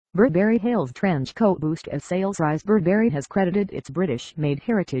Burberry hails trench coat boost as sales rise. Burberry has credited its British-made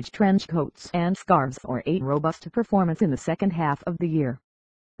heritage trench coats and scarves for a robust performance in the second half of the year.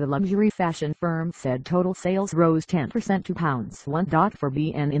 The luxury fashion firm said total sales rose 10% to £1.4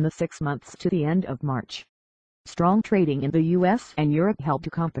 billion in the 6 months to the end of March. Strong trading in the US and Europe helped to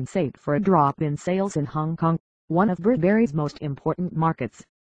compensate for a drop in sales in Hong Kong, one of Burberry's most important markets.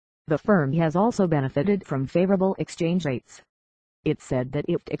 The firm has also benefited from favourable exchange rates. It said that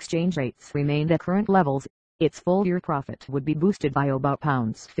if exchange rates remained at current levels, its full-year profit would be boosted by about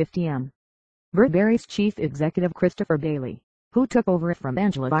 £50m. Burberry's chief executive Christopher Bailey, who took over from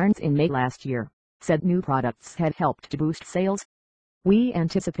Angela Ahrendts in May last year, said new products had helped to boost sales. "We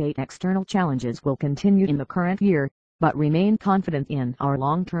anticipate external challenges will continue in the current year, but remain confident in our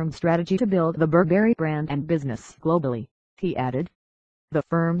long-term strategy to build the Burberry brand and business globally," he added. The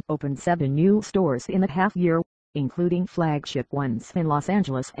firm opened 7 new stores in the half-year, including flagship ones in Los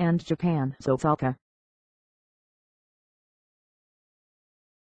Angeles and Japan's Osaka.